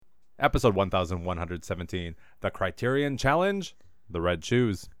episode 1117, the Criterion Challenge, The Red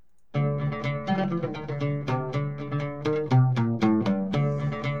Shoes.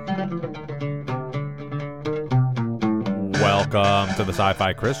 Welcome to the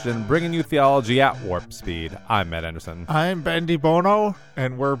Sci-Fi Christian, bringing you theology at warp speed. I'm Matt Anderson. I'm Bendy Bono,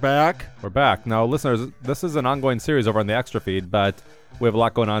 and we're back. We're back. Now, listeners, this is an ongoing series over on the extra feed, but we have a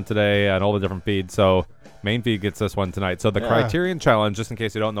lot going on today on all the different feeds, so main feed gets this one tonight. So the Criterion Challenge, just in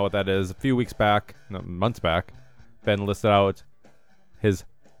case you don't know what that is, a few weeks back, months back, Ben listed out his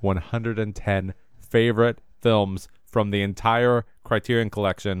 110 favorite films from the entire Criterion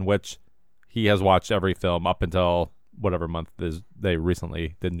collection, which he has watched every film up until whatever month they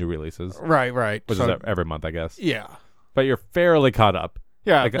recently did new releases. Right. Which is every month, I guess. Yeah. But you're fairly caught up.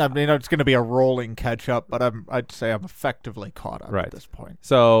 Yeah, I mean, it's going to be a rolling catch-up, but I'd say I'm effectively caught up at this point.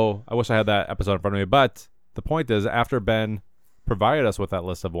 So I wish I had that episode in front of me, but the point is, after Ben provided us with that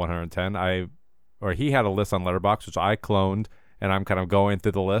list of 110, he had a list on Letterboxd, which I cloned, and I'm kind of going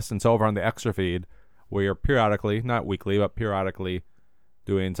through the list. And so over on the extra feed, we are periodically, not weekly, but periodically,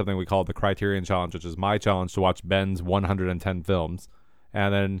 doing something we call the Criterion Challenge, which is my challenge to watch Ben's 110 films.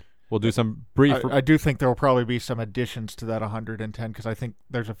 And then we'll do some brief... I do think there will probably be some additions to that 110, because I think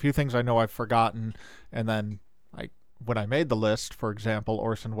there's a few things I know I've forgotten. And then when I made the list, for example,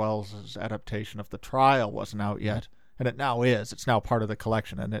 Orson Welles' adaptation of The Trial wasn't out yet. And it now is. It's now part of the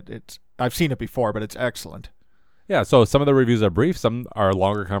collection. And it's I've seen it before, but it's excellent. Yeah, so some of the reviews are brief. Some are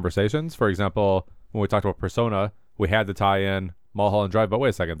longer conversations. For example, when we talked about Persona, we had to tie in Mulholland Drive, but wait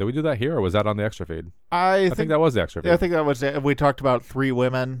a second, did we do that here, or was that on the extra feed? I think that was the extra feed. Yeah, I think that was it. We talked about Three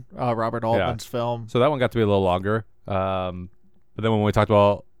Women, Robert Altman's film. So that one got to be a little longer. But then when we talked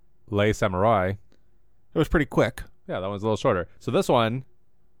about Les Samurai, it was pretty quick. Yeah, that one's a little shorter. So this one,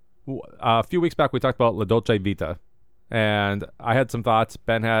 a few weeks back, we talked about La Dolce Vita, and I had some thoughts.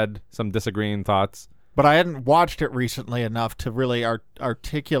 Ben had some disagreeing thoughts. But I hadn't watched it recently enough to really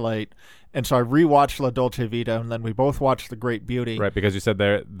articulate. And so I rewatched La Dolce Vita, and then we both watched The Great Beauty. Right, because you said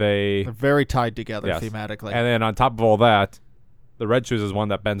they're very tied together thematically. And then on top of all that, The Red Shoes is one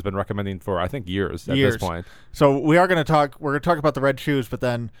that Ben's been recommending for, I think, years at this point. So we're going to talk about The Red Shoes, but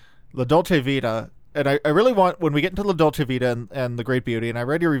then La Dolce Vita, and I really want, when we get into La Dolce Vita and The Great Beauty, and I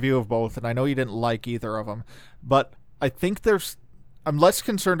read your review of both, and I know you didn't like either of them, but I think I'm less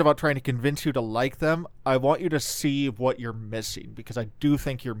concerned about trying to convince you to like them. I want you to see what you're missing, because I do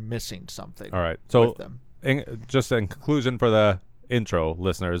think you're missing something. All right. So with them. Just in conclusion for the intro,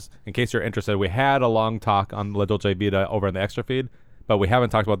 listeners, in case you're interested, we had a long talk on La Dolce Vita over in the extra feed, but we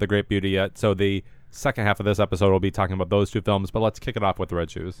haven't talked about The Great Beauty yet. So the second half of this episode will be talking about those two films, but let's kick it off with The Red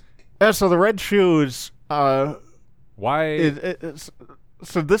Shoes. Yeah, so The Red Shoes... Why...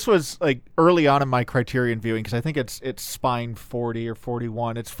 So this was like early on in my Criterion viewing, because I think it's spine 40 or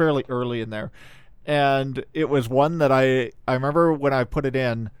 41. It's fairly early in there. And it was one that I remember when I put it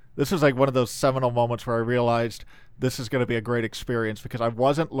in, this was like one of those seminal moments where I realized this is going to be a great experience, because I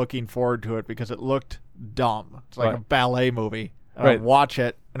wasn't looking forward to it because it looked dumb. It's like a ballet movie. And I watch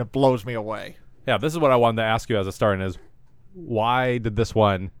it and it blows me away. Yeah, this is what I wanted to ask you as a start, is why did this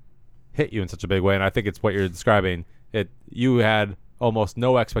one hit you in such a big way? And I think it's what you're describing. You had almost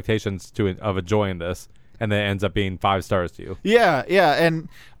no expectations of enjoying this, and then it ends up being 5 stars to you. Yeah, and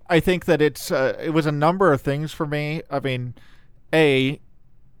I think that it was a number of things for me. I mean,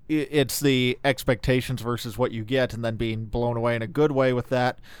 it's the expectations versus what you get, and then being blown away in a good way with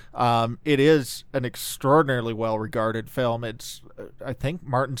that. It is an extraordinarily well-regarded film. It's, I think,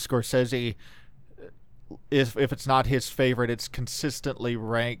 Martin Scorsese, if it's not his favorite, it's consistently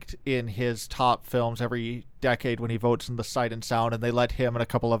ranked in his top films every decade when he votes in the Sight and Sound, and they let him and a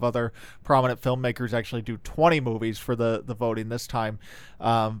couple of other prominent filmmakers actually do 20 movies for the voting this time.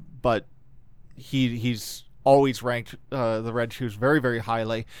 But he's always ranked The Red Shoes very, very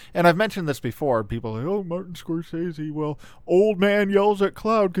highly. And I've mentioned this before. People are like, oh, Martin Scorsese, well, old man yells at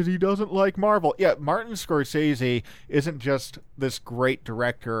cloud because he doesn't like Marvel. Yeah, Martin Scorsese isn't just this great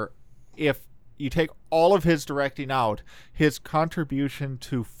director. If you take all of his directing out, his contribution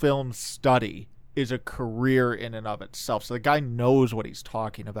to film study is a career in and of itself. So the guy knows what he's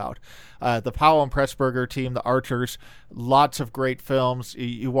talking about. The Powell and Pressburger team, The Archers, lots of great films.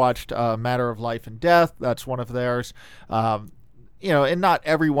 You watched Matter of Life and Death. That's one of theirs. And not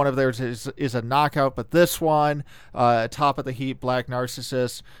every one of theirs is a knockout, but this one, Top of the Heap, Black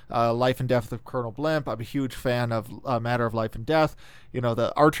Narcissus, Life and Death of Colonel Blimp. I'm a huge fan of Matter of Life and Death.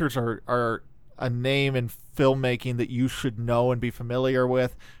 The Archers are a name in filmmaking that you should know and be familiar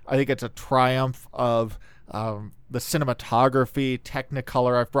with. I think it's a triumph of The cinematography,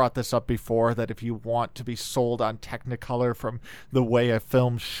 Technicolor. I've brought this up before, that if you want to be sold on Technicolor from the way a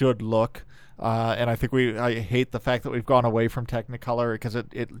film should look, and I think I hate the fact that we've gone away from Technicolor because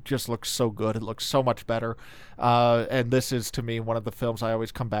it just looks so good. It looks so much better. And this is, to me, one of the films I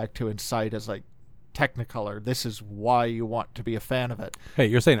always come back to and cite as like, Technicolor. This is why you want to be a fan of it. Hey,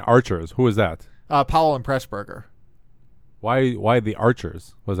 you're saying Archers. Who is that? Powell and Pressburger. Why the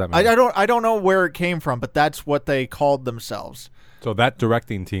Archers? What does that mean? I don't know where it came from, but that's what they called themselves. So that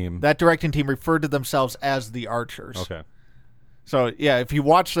directing team referred to themselves as the Archers. Okay. So yeah, if you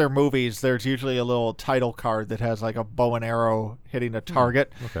watch their movies, there's usually a little title card that has like a bow and arrow hitting a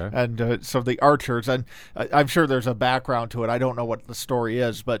target. Okay. And so the Archers, and I'm sure there's a background to it. I don't know what the story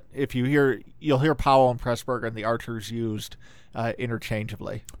is, but if you'll hear Powell and Pressburger and the Archers used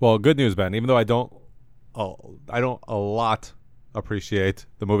interchangeably. Well, good news, Ben. Even though I don't a lot appreciate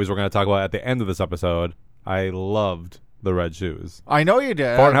the movies we're going to talk about at the end of this episode, I loved The Red Shoes. I know you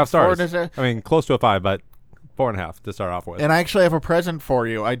did. 4.5 stars. I mean, close to a 5, but 4.5 to start off with. And I actually have a present for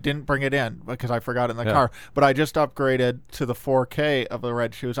you. I didn't bring it in because I forgot it in the car, but I just upgraded to the 4K of The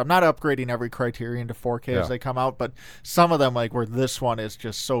Red Shoes. I'm not upgrading every Criterion to 4K as they come out, but some of them, like where this one is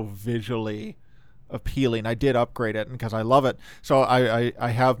just so visually appealing, I did upgrade it because I love it. So I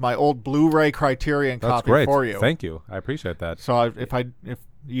have my old Blu-ray Criterion copy for you. Thank you. I appreciate that. So if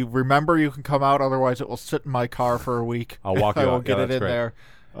you remember, you can come out. Otherwise, it will sit in my car for a week. I'll walk you out. I will get it in there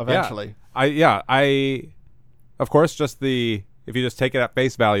eventually. Of course, if you just take it at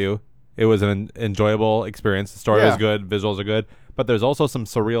face value, it was an enjoyable experience. The story is good, visuals are good, but there's also some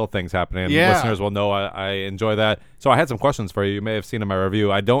surreal things happening. Listeners will know I enjoy that. So I had some questions for you. You may have seen in my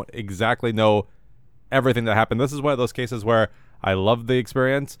review. I don't exactly know everything that happened. This is one of those cases where I loved the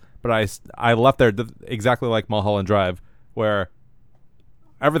experience, but I left there exactly like Mulholland Drive, where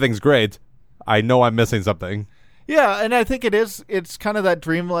everything's great. I know I'm missing something. Yeah, and I think it's kind of that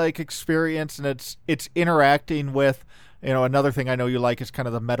dreamlike experience, and it's interacting with, another thing I know you like is kind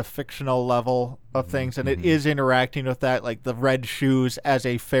of the metafictional level of things, and it is interacting with that, like the Red Shoes as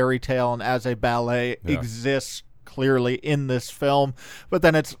a fairy tale and as a ballet exists clearly in this film, but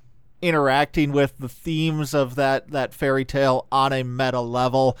then it's interacting with the themes of that fairy tale on a meta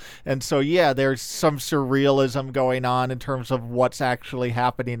level. And so there's some surrealism going on in terms of what's actually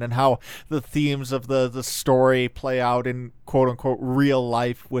happening and how the themes of the story play out in quote unquote real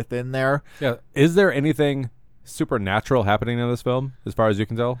life within there. Is there anything supernatural happening in this film as far as you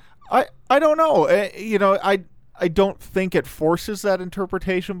can tell? I don't know. I don't think it forces that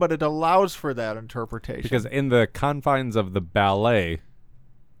interpretation, but it allows for that interpretation. Because in the confines of the ballet,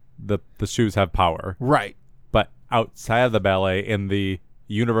 the shoes have power. Right. But outside of the ballet, in the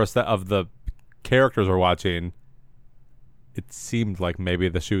universe of the characters we're watching, it seemed like maybe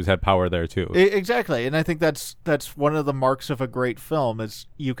the shoes had power there too. Exactly. And I think that's one of the marks of a great film is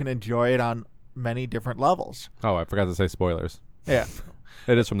you can enjoy it on many different levels. Oh, I forgot to say spoilers. Yeah.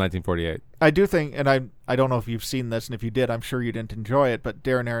 It is from 1948. I do think, and I don't know if you've seen this, and if you did, I'm sure you didn't enjoy it, but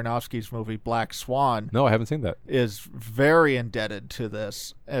Darren Aronofsky's movie Black Swan. No, I haven't seen that. Is very indebted to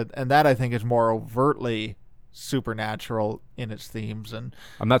this, and that I think is more overtly supernatural in its themes. And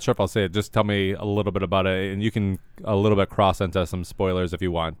I'm not sure if I'll say it. Just tell me a little bit about it, and you can a little bit cross into some spoilers if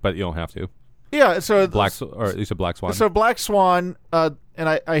you want, but you don't have to. Yeah, so you said Black Swan. So Black Swan, and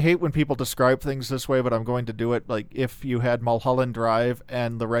I hate when people describe things this way, but I'm going to do it. Like if you had Mulholland Drive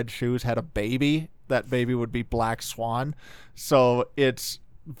and the Red Shoes had a baby, that baby would be Black Swan. So it's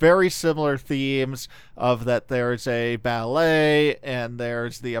very similar themes of that there's a ballet and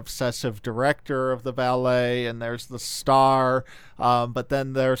there's the obsessive director of the ballet and there's the star, but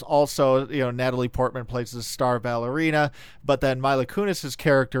then there's also Natalie Portman plays the star ballerina, but then Mila Kunis's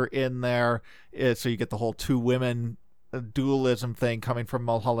character in there is, so you get the whole two women dualism thing coming from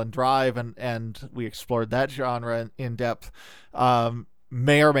Mulholland Drive, and we explored that genre in depth.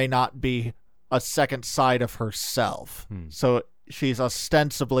 May or may not be a second side of herself. So she's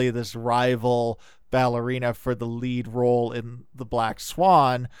ostensibly this rival ballerina for the lead role in The Black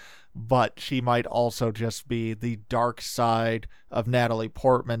Swan, but she might also just be the dark side of Natalie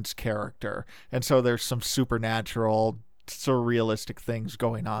Portman's character. And so there's some supernatural, surrealistic things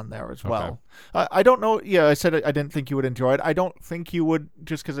going on there as well. I don't know. Yeah, I said I didn't think you would enjoy it. I don't think you would,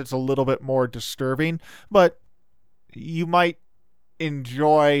 just because it's a little bit more disturbing, but you might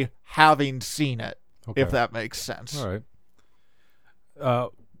enjoy having seen it, if that makes sense. All right.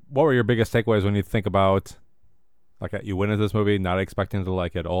 What were your biggest takeaways when you think about, like, you went into this movie not expecting to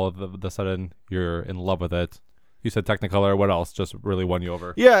like it, all of the sudden you're in love with it? You said Technicolor. What else just really won you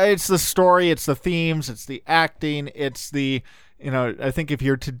over? Yeah, it's the story, it's the themes, it's the acting, it's the, I think if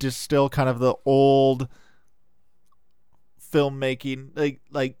you're to distill kind of the old filmmaking,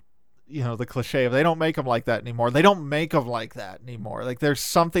 like the cliche of they don't make them like that anymore. They don't make them like that anymore. Like there's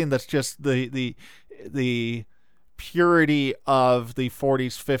something that's just the purity of the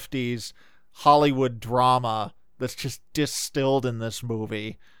 40s, 50s Hollywood drama that's just distilled in this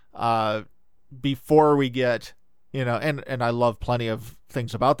movie before we get, and I love plenty of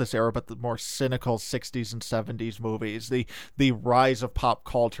things about this era, but the more cynical 60s and 70s movies, the rise of pop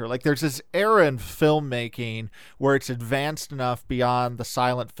culture. Like there's this era in filmmaking where it's advanced enough beyond the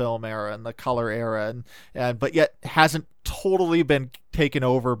silent film era and the color era, and but yet hasn't totally been taken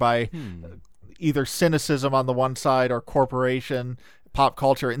over by either cynicism on the one side or corporation pop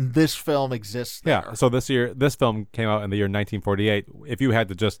culture, and this film exists there. Yeah, so this film came out in the year 1948. If you had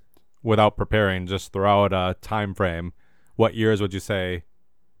to just, without preparing, just throw out a time frame, what years would you say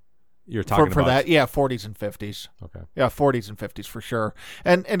you're talking about? For that, yeah, 40s and 50s. Okay. Yeah, 40s and 50s for sure.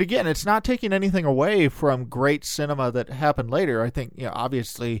 And again, it's not taking anything away from great cinema that happened later. I think,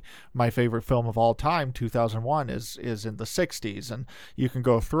 obviously my favorite film of all time, 2001, is in the 60s, and you can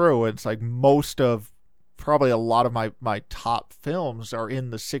go through, it's like probably a lot of my top films are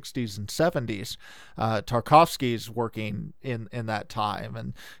in the 60s and 70s. Tarkovsky's working in that time,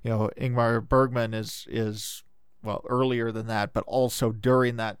 and Ingmar Bergman is well earlier than that, but also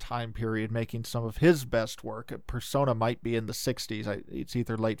during that time period making some of his best work. Persona might be in the 60s. It's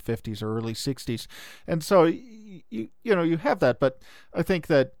either late 50s or early 60s, and so you have that. But I think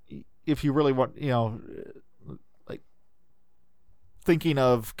that if you really want, thinking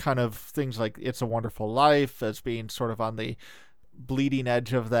of kind of things like It's a Wonderful Life as being sort of on the bleeding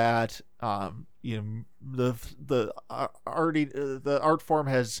edge of that, the art form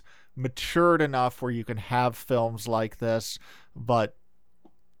has matured enough where you can have films like this, but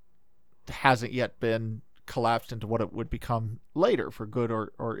hasn't yet been collapsed into what it would become later, for good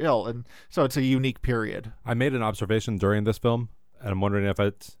or ill. And so it's a unique period. I made an observation during this film, and I'm wondering if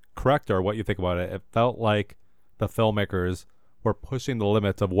it's correct or what you think about it. It felt like the filmmakers were pushing the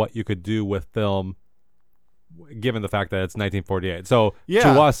limits of what you could do with film, given the fact that it's 1948. So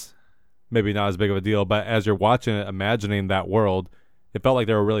to us, maybe not as big of a deal, but as you're watching it, imagining that world, it felt like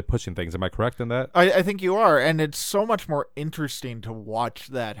they were really pushing things. Am I correct in that? I think you are, and it's so much more interesting to watch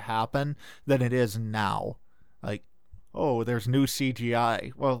that happen than it is now. Like, oh, there's new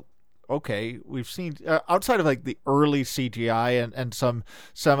CGI. Well, okay, we've seen outside of like the early CGI and some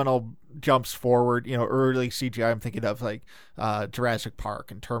seminal jumps forward, early CGI. I'm thinking of like Jurassic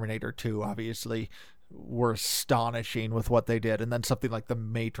Park and Terminator 2, obviously, were astonishing with what they did. And then something like The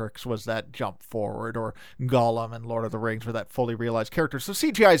Matrix was that jump forward, or Gollum and Lord of the Rings were that fully realized character. So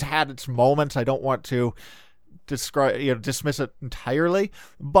CGI's had its moments. I don't want to dismiss it entirely,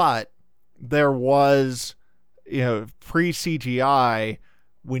 but there was, pre-CGI,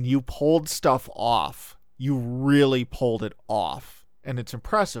 when you pulled stuff off, you really pulled it off. And it's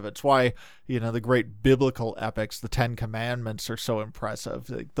impressive. It's why, the great biblical epics, the Ten Commandments, are so impressive.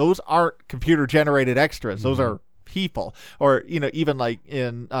 Like, those aren't computer-generated extras. Those are people. Or, even like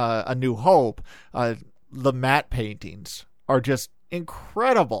in A New Hope, the matte paintings are just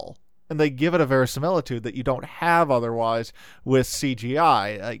incredible. And they give it a verisimilitude that you don't have otherwise with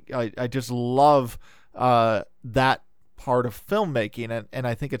CGI. I just love that part of filmmaking, and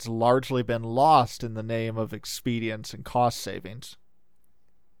I think it's largely been lost in the name of expedience and cost savings.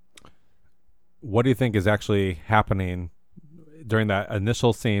 What do you think is actually happening during that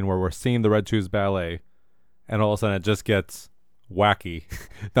initial scene where we're seeing the Red Shoes Ballet, and all of a sudden it just gets wacky?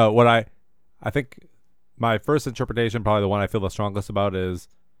 No, what I think my first interpretation, probably the one I feel the strongest about, is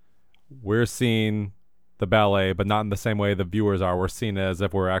we're seeing the ballet, but not in the same way the viewers are. We're seeing it as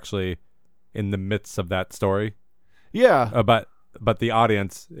if we're actually in the midst of that story. Yeah. But the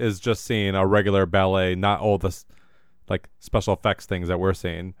audience is just seeing a regular ballet, not all this like special effects things that we're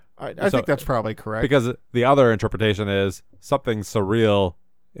seeing. I think that's probably correct. Because the other interpretation is something surreal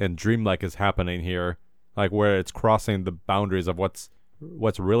and dreamlike is happening here, like where it's crossing the boundaries of what's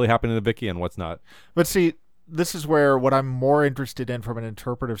really happening to Vicky and what's not. But see, this is where what I'm more interested in from an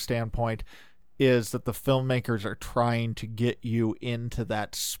interpretive standpoint is that the filmmakers are trying to get you into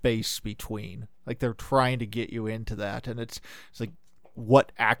that space between. Like, they're trying to get you into that, and it's like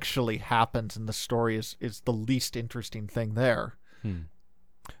what actually happens in the story is the least interesting thing there.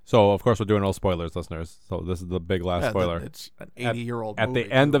 So, of course, we're doing all spoilers, listeners. So this is the big last spoiler. It's an 80-year-old movie. At the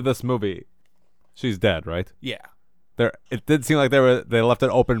too. end of this movie, she's dead, right? Yeah. It did seem like they left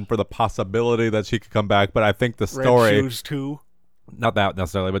it open for the possibility that she could come back, but I think the story... Red Shoes too? Not that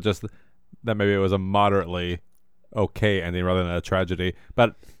necessarily, but just that maybe it was a moderately okay ending rather than a tragedy.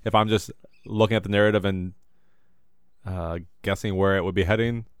 But if I'm just looking at the narrative and guessing where it would be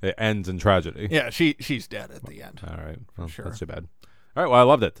heading, it ends in tragedy. Yeah, she's dead at the end. All right. Well, Sure. That's too bad. All right. Well, I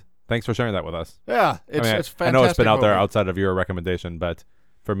loved it. Thanks for sharing that with us. Yeah, it's fantastic. I know it's been out there movie. outside of your recommendation, but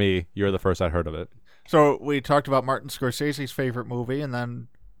for me, you're the first I'd heard of it. So we talked about Martin Scorsese's favorite movie, and then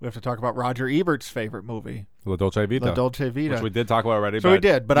we have to talk about Roger Ebert's favorite movie, La Dolce Vita. La Dolce Vita. Which we did talk about already. So we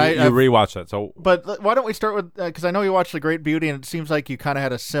did, but you rewatched it. So, but why don't we start with, because I know you watched The Great Beauty, and it seems like you kind of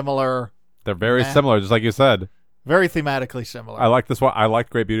had a similar... They're very similar, just like you said. Very thematically similar. I like this one. I like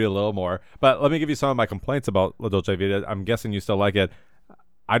Great Beauty a little more. But let me give you some of my complaints about La Dolce Vita. I'm guessing you still like it.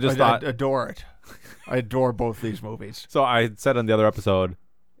 I adore it. I adore both these movies. So I said in the other episode,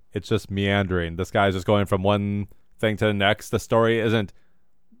 it's just meandering. This guy's just going from one thing to the next. The story isn't...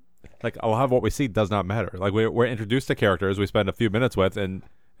 Like, a lot of what we see does not matter. Like, we're introduced to characters we spend a few minutes with, and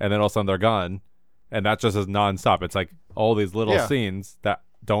then all of a sudden they're gone. And that just is nonstop. It's like all these little scenes that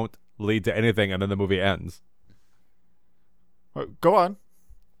don't lead to anything, and then the movie ends. Go on.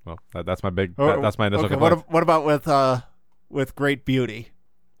 Well, that's my big... that's my initial okay. complaint. What about with Great Beauty?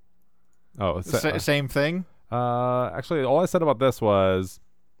 Oh, same thing? Actually, all I said about this was...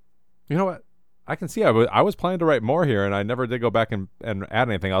 You know what? I can see I was planning to write more here, and I never did go back and add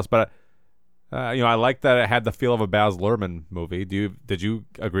anything else. But I like that it had the feel of a Baz Luhrmann movie. Did you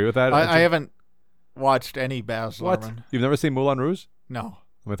agree with that? I haven't watched any Baz What? Luhrmann. You've never seen Moulin Rouge? No.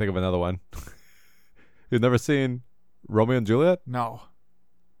 Let me think of another one. You've never seen Romeo and Juliet? No.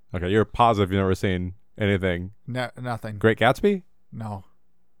 Okay, you're positive you've never seen anything. Nothing. Great Gatsby? No.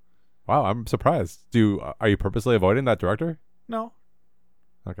 Wow, I'm surprised. Are you purposely avoiding that director? No.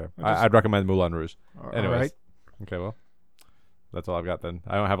 Okay, I'd recommend Moulin Rouge. Anyways. All right. Okay, well, that's all I've got then.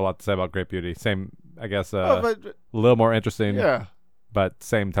 I don't have a lot to say about Great Beauty. Same, I guess, a little more interesting. Yeah. But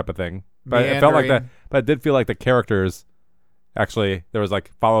same type of thing. But it felt like that. But it did feel like the characters, actually, there was like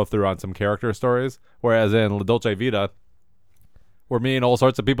follow through on some character stories. Whereas in La Dolce Vita, we're meeting all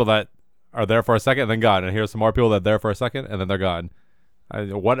sorts of people that are there for a second and then gone. And here's some more people that are there for a second and then they're gone.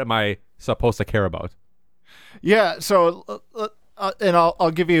 What am I supposed to care about? Yeah. So, and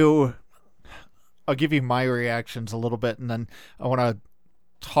I'll give you my reactions a little bit, and then I want to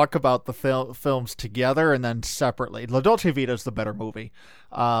talk about the films together and then separately. La Dolce Vita is the better movie.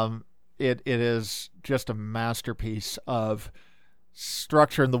 It is just a masterpiece of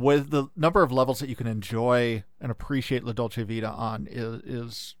structure, and the number of levels that you can enjoy and appreciate La Dolce Vita on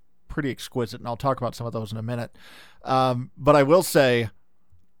is pretty exquisite, and I'll talk about some of those in a minute. But I will say,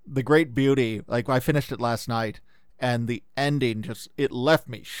 The Great Beauty, like, I finished it last night, and the ending it left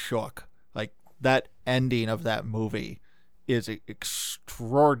me shook. Like, that ending of that movie is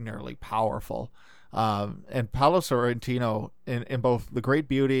extraordinarily powerful. And Paolo Sorrentino in both The Great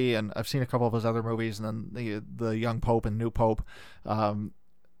Beauty, and I've seen a couple of his other movies, and then the Young Pope and New Pope miniseries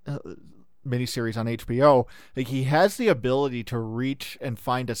on HBO. Like, he has the ability to reach and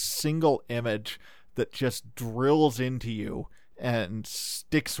find a single image that just drills into you and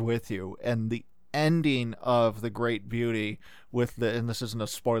sticks with you. And the ending of The Great Beauty and this isn't a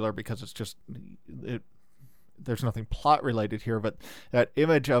spoiler because it's just there's nothing plot related here, but that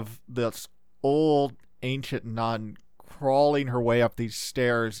image of this old ancient nun crawling her way up these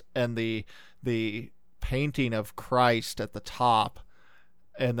stairs, and the painting of Christ at the top,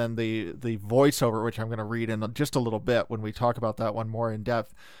 and then the voiceover, which I'm going to read in just a little bit when we talk about that one more in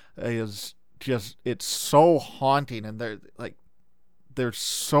depth, is just, it's so haunting. And there's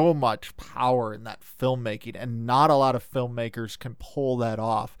so much power in that filmmaking, and not a lot of filmmakers can pull that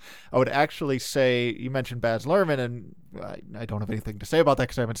off. I would actually say, you mentioned Baz Luhrmann, and I don't have anything to say about that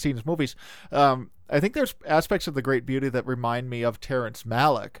because I haven't seen his movies. I think there's aspects of The Great Beauty that remind me of Terrence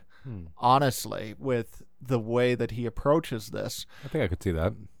Malick, honestly, with the way that he approaches this. I think I could see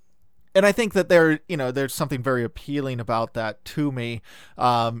that. And I think that there's something very appealing about that to me,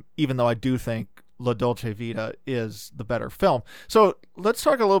 even though I do think La Dolce Vita is the better film. So let's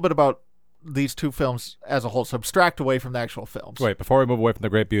talk a little bit about these two films as a whole. Subtract away from the actual films. Wait, before we move away from The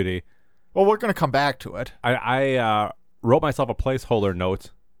Great Beauty. Well, we're going to come back to it. I wrote myself a placeholder note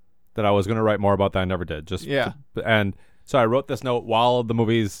that I was going to write more about that I never did. And so I wrote this note while the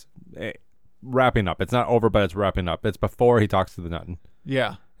movie's wrapping up. It's not over, but it's wrapping up. It's before he talks to the nun.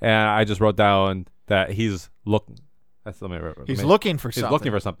 Yeah. And I just wrote down that he's looking... He's looking for something. He's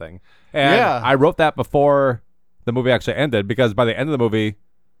looking for something. And I wrote that before the movie actually ended, because by the end of the movie,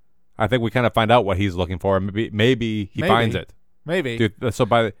 I think we kind of find out what he's looking for. Maybe he finds it. Maybe. Do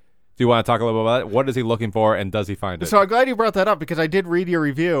you want to talk a little bit about it? What is he looking for, and does he find it? So I'm glad you brought that up, because I did read your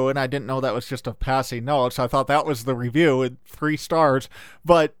review, and I didn't know that was just a passing note. So I thought that was the review with 3 stars.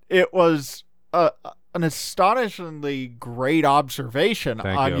 But it was an astonishingly great observation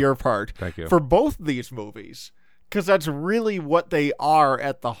on your part. Thank you. For both these movies, because that's really what they are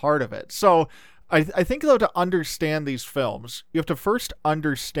at the heart of it. So I think, though, to understand these films, you have to first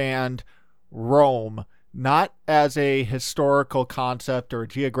understand Rome, not as a historical concept or a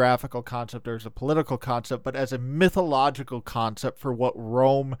geographical concept or as a political concept, but as a mythological concept for what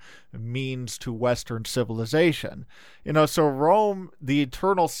Rome means to Western civilization. So Rome, the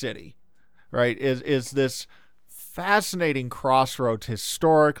eternal city, right, is this fascinating crossroads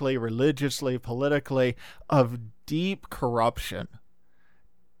historically, religiously, politically, of deep corruption,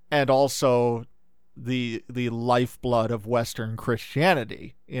 and also the lifeblood of Western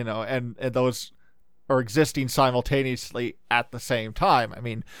Christianity, and those are existing simultaneously at the same time. I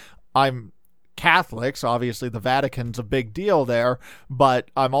mean, I'm Catholic, so obviously the Vatican's a big deal there,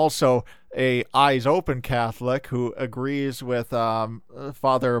 but I'm also a eyes open Catholic who agrees with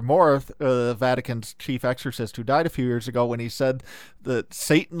Father Morth, the Vatican's chief exorcist, who died a few years ago, when he said that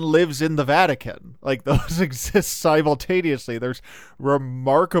Satan lives in the Vatican. Like, those exist simultaneously. There's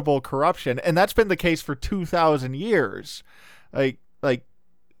remarkable corruption, and that's been the case for 2,000 years.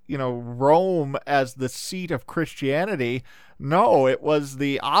 Rome as the seat of Christianity, no, it was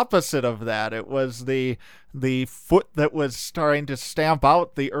the opposite of that. It was the foot that was starting to stamp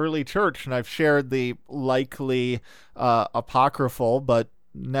out the early church. And I've shared the likely apocryphal but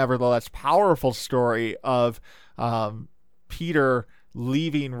nevertheless powerful story of Peter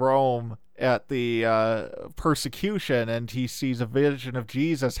leaving Rome at the persecution, and he sees a vision of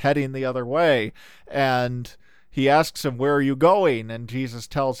Jesus heading the other way, and he asks him, "Where are you going?" And Jesus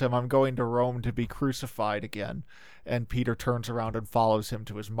tells him, "I'm going to Rome to be crucified again." And Peter turns around and follows him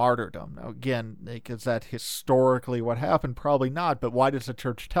to his martyrdom. Now, again, is that historically what happened? Probably not. But why does the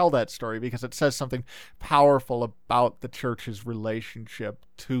church tell that story? Because it says something powerful about the church's relationship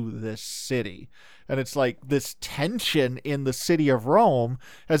to this city. And it's like this tension in the city of Rome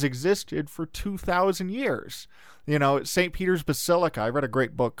has existed for 2,000 years. St. Peter's Basilica, I read a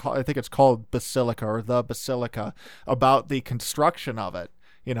great book, I think it's called Basilica or The Basilica, about the construction of it,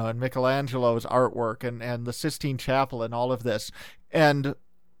 and Michelangelo's artwork and the Sistine Chapel and all of this. And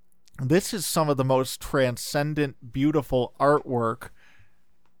this is some of the most transcendent, beautiful artwork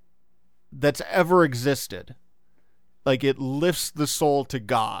that's ever existed. Like, it lifts the soul to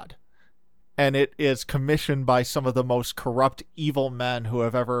God. And it is commissioned by some of the most corrupt, evil men who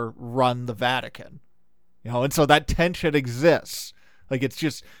have ever run the Vatican. And so that tension exists. Like, it's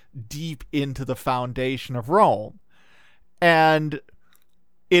just deep into the foundation of Rome. And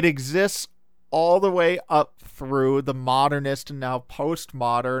it exists all the way up through the modernist and now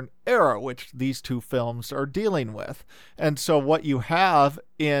postmodern era, which these two films are dealing with. And so what you have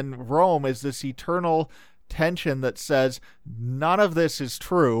in Rome is this eternal tension that says, none of this is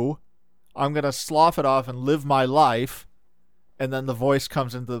true. I'm going to slough it off and live my life. And then the voice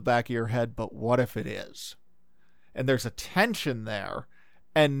comes into the back of your head, but what if it is? And there's a tension there.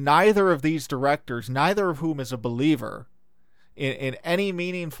 And neither of these directors, neither of whom is a believer in any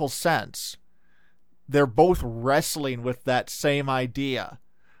meaningful sense, they're both wrestling with that same idea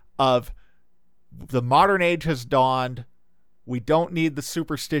of the modern age has dawned. We don't need the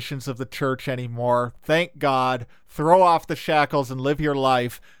superstitions of the church anymore. Thank God. Throw off the shackles and live your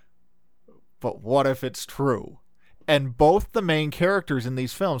life. But what if it's true? And both the main characters in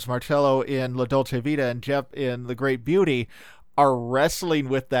these films, Marcello in La Dolce Vita and Jep in The Great Beauty, are wrestling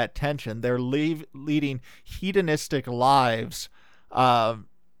with that tension. They're leading hedonistic lives, and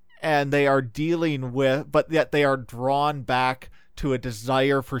they are dealing with, but yet they are drawn back to a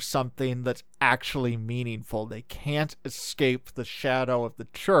desire for something that's actually meaningful. They can't escape the shadow of the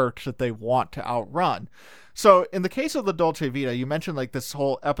church that they want to outrun. So in the case of the Dolce Vita, you mentioned like this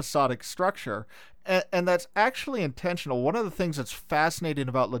whole episodic structure, and that's actually intentional. One of the things that's fascinating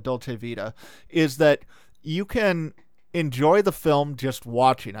about La Dolce Vita is that you can enjoy the film just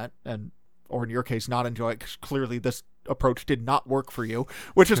watching it, or in your case, not enjoy it, because clearly this approach did not work for you,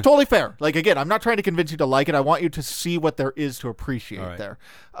 which is totally fair. Like, again, I'm not trying to convince you to like it. I want you to see what there is to appreciate there.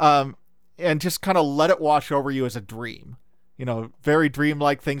 And just kind of let it wash over you as a dream. Very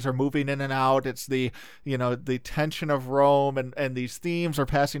dreamlike, things are moving in and out. It's the tension of Rome and these themes are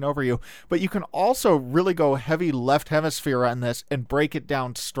passing over you. But you can also really go heavy left hemisphere on this and break it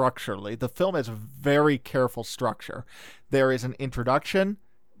down structurally. The film has very careful structure. There is an introduction,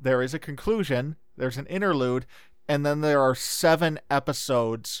 there is a conclusion, there's an interlude, and then there are 7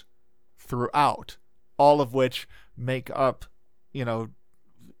 episodes throughout, all of which make up,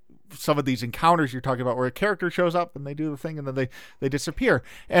 some of these encounters you're talking about where a character shows up and they do the thing and then they disappear.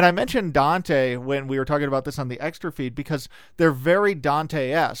 And I mentioned Dante when we were talking about this on the extra feed because they're very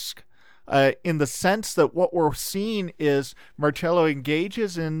Dante-esque in the sense that what we're seeing is Marcello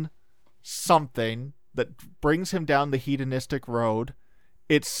engages in something that brings him down the hedonistic road.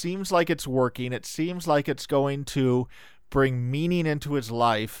 It seems like it's working. It seems like it's going to bring meaning into his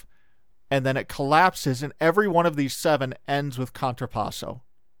life. And then it collapses, and every one of these 7 ends with contrapasso.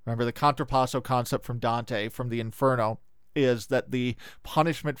 Remember, the contrapasso concept from Dante, from the Inferno, is that the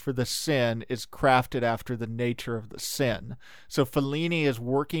punishment for the sin is crafted after the nature of the sin. So Fellini is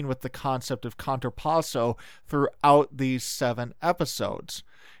working with the concept of contrapasso throughout these 7 episodes.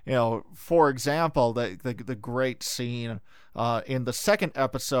 For example, the great scene in the second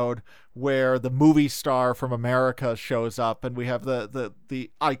episode where the movie star from America shows up, and we have the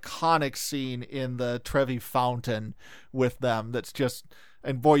iconic scene in the Trevi Fountain with them. That's just,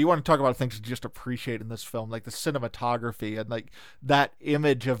 and boy, you want to talk about things to just appreciate in this film, like the cinematography and like that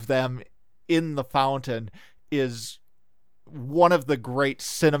image of them in the fountain is one of the great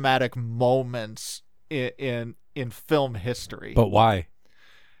cinematic moments in film history. But why?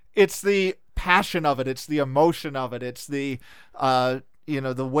 It's the passion of it. It's the emotion of it. It's the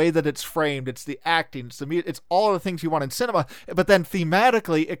the way that it's framed. It's the acting. It's the music. It's all the things you want in cinema. But then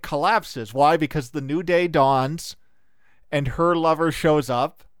thematically, it collapses. Why? Because the new day dawns, and her lover shows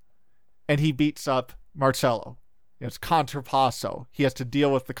up, and he beats up Marcello. It's contrapasso. He has to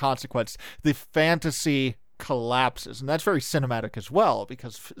deal with the consequence. The fantasy collapses, and that's very cinematic as well,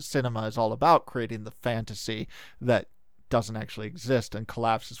 because cinema is all about creating the fantasy that doesn't actually exist and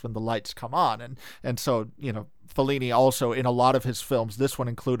collapses when the lights come on. And so, Fellini also, in a lot of his films, this one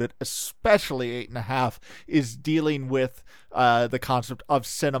included, especially 8½, is dealing with the concept of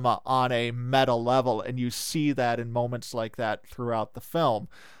cinema on a meta level, and you see that in moments like that throughout the film.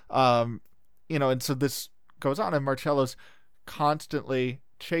 And so this goes on, and Marcello's constantly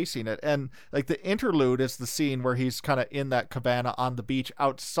chasing it. And like the interlude is the scene where he's kind of in that cabana on the beach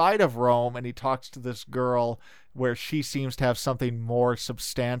outside of Rome, and he talks to this girl where she seems to have something more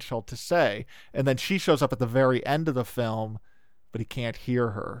substantial to say. And then she shows up at the very end of the film, but he can't hear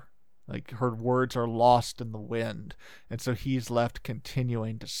her. Like, her words are lost in the wind. And so he's left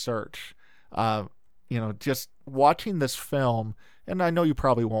continuing to search. Just watching this film, and I know you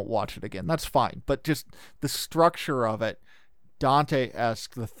probably won't watch it again, that's fine, but just the structure of it,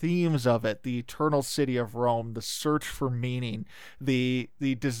 Dante-esque, the themes of it, the eternal city of Rome, the search for meaning, the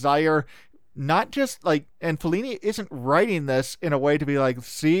desire, not just like, and Fellini isn't writing this in a way to be like,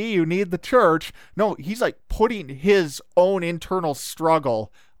 see, you need the church. No, he's like putting his own internal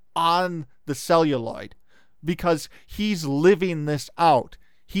struggle on the celluloid because he's living this out.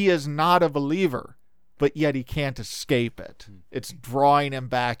 He is not a believer, but yet he can't escape it. It's drawing him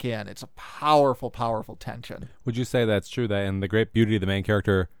back in. It's a powerful, powerful tension. Would you say that's true, that in The Great Beauty, the main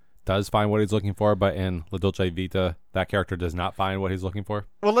character does find what he's looking for, but in La Dolce Vita, that character does not find what he's looking for?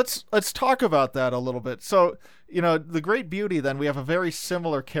 Well, let's talk about that a little bit. So, The Great Beauty, then, we have a very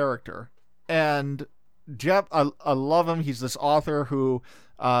similar character. And Jep, I love him. He's this author who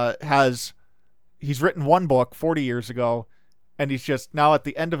he's written one book 40 years ago, and he's just now at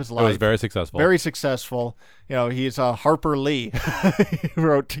the end of his life. It was very successful. Very successful. He's Harper Lee. He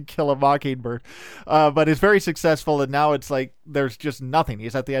wrote To Kill a Mockingbird. But it's very successful, and now it's like there's just nothing.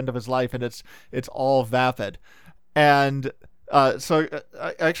 He's at the end of his life, and it's all vapid. And so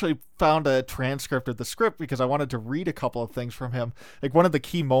I actually found a transcript of the script because I wanted to read a couple of things from him. Like, one of the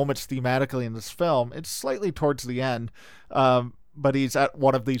key moments thematically in this film, it's slightly towards the end, but he's at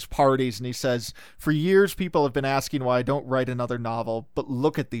one of these parties and he says, "For years, people have been asking why I don't write another novel, but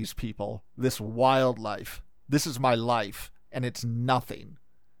look at these people, this wildlife. This is my life, and it's nothing."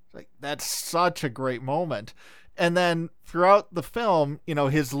 Like, that's such a great moment. And then throughout the film,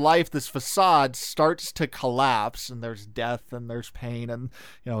 his life, this facade starts to collapse, and there's death and there's pain, and,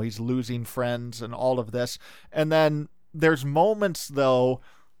 he's losing friends and all of this. And then there's moments, though,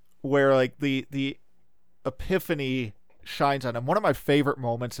 where like the epiphany shines on him. One of my favorite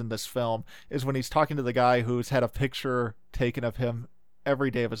moments in this film is when he's talking to the guy who's had a picture taken of him every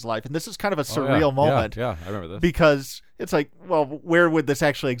day of his life. And this is kind of a surreal moment. Yeah, I remember this. Because it's like, well, where would this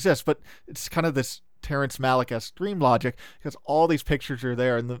actually exist? But it's kind of this Terrence Malick-esque dream logic, because all these pictures are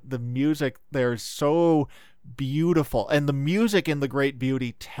there, and the music there is so beautiful. And the music in The Great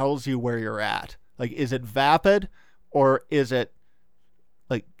Beauty tells you where you're at. Like, is it vapid, or is it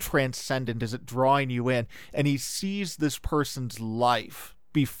like transcendent? Is it drawing you in? And he sees this person's life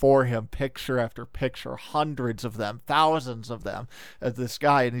before him, picture after picture, hundreds of them, thousands of them, as this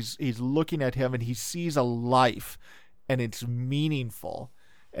guy, and he's looking at him, and he sees a life, and it's meaningful,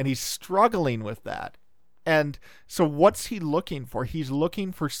 and he's struggling with that. And so what's he looking for? He's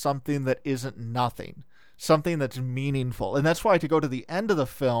looking for something that isn't nothing, something that's meaningful. And that's why, to go to the end of the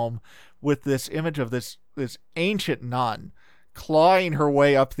film with this image of this ancient nun clawing her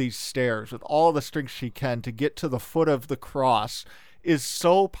way up these stairs with all the strength she can to get to the foot of the cross is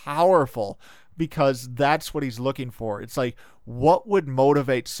so powerful, because that's what he's looking for. It's like, what would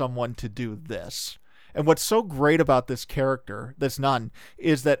motivate someone to do this? And what's so great about this character, this nun,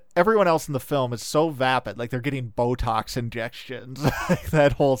 is that everyone else in the film is so vapid. Like, they're getting Botox injections. Like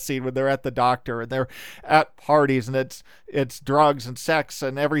that whole scene when they're at the doctor and they're at parties, and it's drugs and sex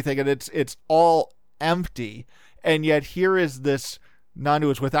and everything, and it's all empty. And yet here is this nun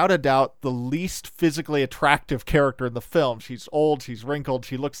who is without a doubt the least physically attractive character in the film. She's old, she's wrinkled,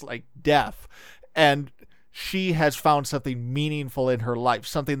 she looks like death. And she has found something meaningful in her life,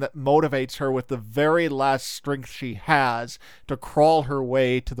 something that motivates her with the very last strength she has to crawl her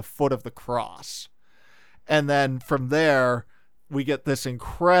way to the foot of the cross. And then from there, we get this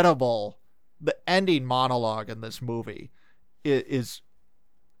incredible, the ending monologue in this movie is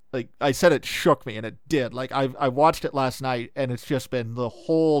like, I said, it shook me, and it did. Like, I watched it last night, and it's just been the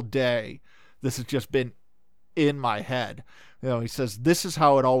whole day. This has just been in my head. You know, he says, "This is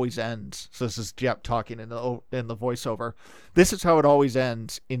how it always ends." So this is Jep talking in the voiceover. "This is how it always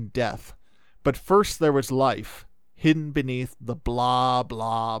ends, in death. But first there was life, hidden beneath the blah,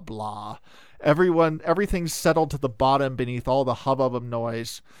 blah, blah. Everything's settled to the bottom beneath all the hubbub of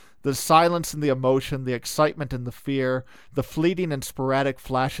noise. The silence and the emotion, the excitement and the fear, the fleeting and sporadic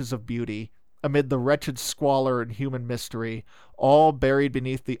flashes of beauty, amid the wretched squalor and human mystery, all buried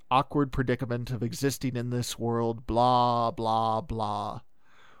beneath the awkward predicament of existing in this world, blah, blah, blah.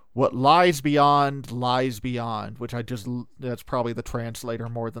 What lies beyond, which that's probably the translator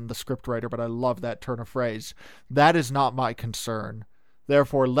more than the scriptwriter, but I love that turn of phrase. That is not my concern.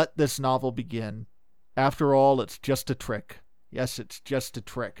 Therefore, let this novel begin. After all, it's just a trick. Yes, it's just a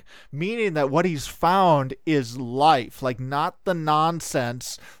trick." Meaning that what he's found is life, like not the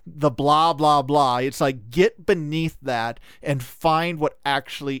nonsense, the blah, blah, blah. It's like, get beneath that and find what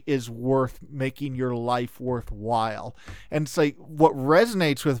actually is worth making your life worthwhile. And it's like, what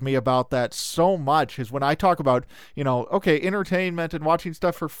resonates with me about that so much is when I talk about, okay, entertainment and watching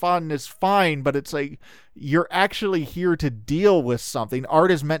stuff for fun is fine, but it's like, you're actually here to deal with something.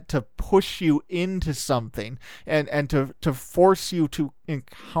 Art is meant to push you into something and to force you to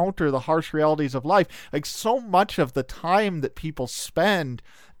encounter the harsh realities of life. Like, so much of the time that people spend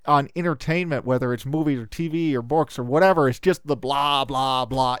on entertainment, whether it's movies or TV or books or whatever, it's just the blah, blah,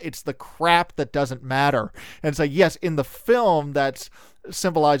 blah. It's the crap that doesn't matter. And it's like, yes, in the film, that's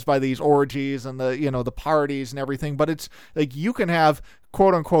symbolized by these orgies and the parties and everything, but it's like, you can have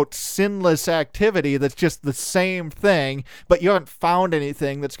quote unquote sinless activity that's just the same thing, but you haven't found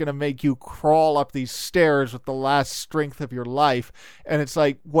anything that's going to make you crawl up these stairs with the last strength of your life. And it's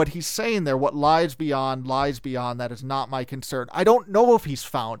like, what he's saying there, what lies beyond, that is not my concern. I don't know if he's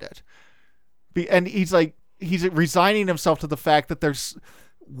found it. And he's resigning himself to the fact that there's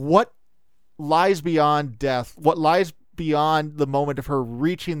what lies beyond death, what lies beyond the moment of her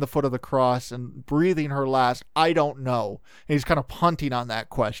reaching the foot of the cross and breathing her last, I don't know. And he's kind of punting on that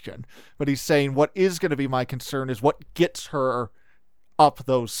question. But he's saying, what is going to be my concern is what gets her up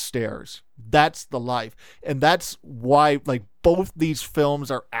those stairs. That's the life. And that's why, like, both these films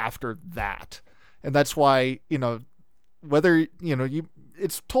are after that. And that's why, whether,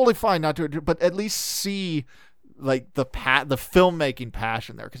 it's totally fine not to, but at least see, like, the filmmaking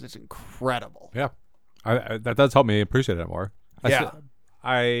passion there, because it's incredible. Yeah. That does help me appreciate it more. But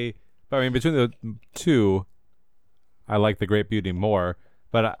I mean, between the two, I like The Great Beauty more.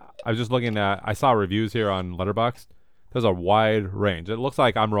 But I was just looking I saw reviews here on Letterboxd. There's a wide range. It looks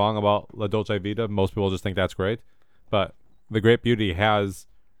like I'm wrong about La Dolce Vita. Most people just think that's great. But The Great Beauty has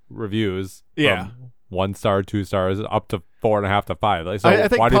reviews from 1 star, 2 stars, up to 4.5 to 5. Like, so I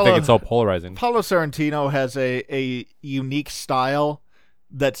think why do you think it's so polarizing? Paulo Sorrentino has a unique style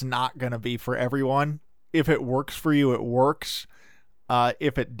that's not going to be for everyone. If it works for you, it works.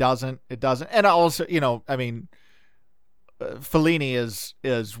 If it doesn't, it doesn't. And also, Fellini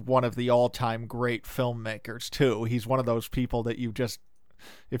is one of the all-time great filmmakers too. He's one of those people that you just,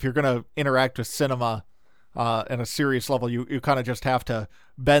 if you're going to interact with cinema in a serious level, you kind of just have to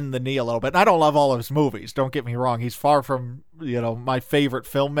bend the knee a little bit. And I don't love all of his movies. Don't get me wrong. He's far from, my favorite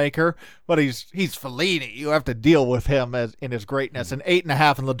filmmaker, but he's Fellini. You have to deal with him in his greatness. And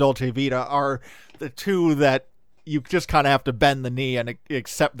 8.5 and La Dolce Vita are the two that you just kind of have to bend the knee and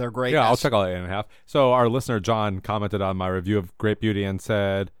accept their greatness. Yeah, I'll check out 8.5. So our listener, John, commented on my review of Great Beauty and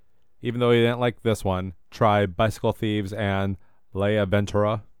said, even though he didn't like this one, try Bicycle Thieves and Lea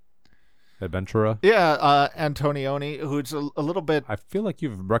Ventura. Yeah, Antonioni, who's a little bit... I feel like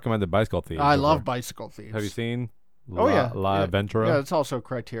you've recommended Bicycle Thieves. I love Bicycle Thieves. Have you seen La Ventura. Yeah, it's also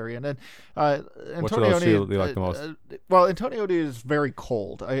Criterion. And Which of those do you like the most? Well, Antonioni is very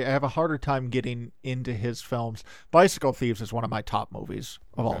cold. I have a harder time getting into his films. Bicycle Thieves is one of my top movies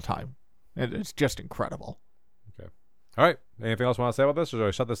of all time. It's just incredible. Okay. All right. Anything else you want to say about this, or should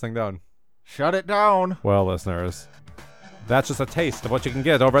I shut this thing down? Shut it down. Well, listeners, that's just a taste of what you can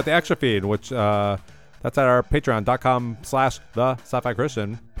get over at the Extra Feed, which that's at our patreon.com/the Sci-Fi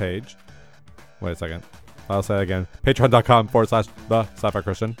Christian page. Wait a second. I'll say it again. Patreon.com/the Sci-Fi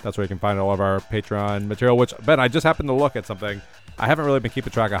Christian. That's where you can find all of our Patreon material, which, Ben, I just happened to look at something. I haven't really been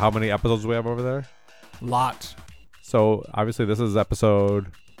keeping track of how many episodes we have over there. Lots. So, obviously, this is episode,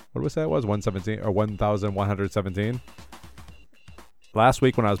 what did we say it was? 117 or 1117. Last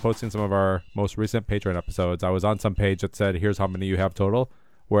week when I was posting some of our most recent Patreon episodes, I was on some page that said, here's how many you have total.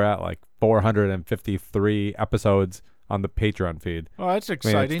 We're at like 453 episodes on the Patreon feed. Oh, that's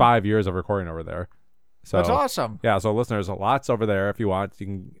exciting. I mean, it's 5 years of recording over there. So, that's awesome. Yeah, so listeners, lots over there if you want. You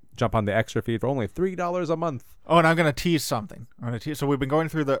can jump on the Extra Feed for only $3 a month. Oh, and I'm going to tease something. So we've been going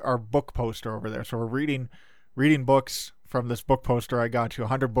through our book poster over there. So we're reading books from this book poster I got you,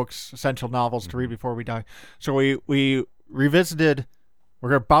 100 books, essential novels to read before we die. So we revisited,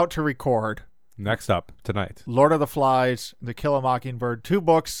 we're about to record. Next up, tonight. Lord of the Flies, The Kill a Mockingbird, 2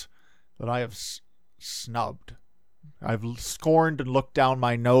 books that I have snubbed. I've scorned and looked down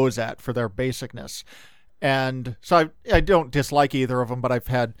my nose at for their basicness. And so I don't dislike either of them, but I've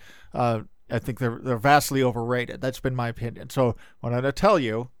had, I think they're vastly overrated. That's been my opinion. So what I'm going to tell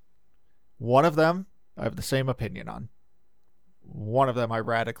you, one of them I have the same opinion on. One of them I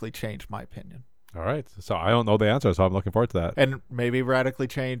radically changed my opinion. All right. So I don't know the answer, so I'm looking forward to that. And maybe radically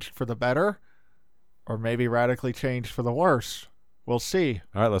changed for the better, or maybe radically changed for the worse. We'll see.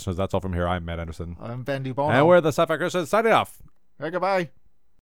 All right, listeners, that's all from here. I'm Matt Anderson. I'm Ben Bono. And we're the Sci-Fi Christians signing off. Hey, goodbye.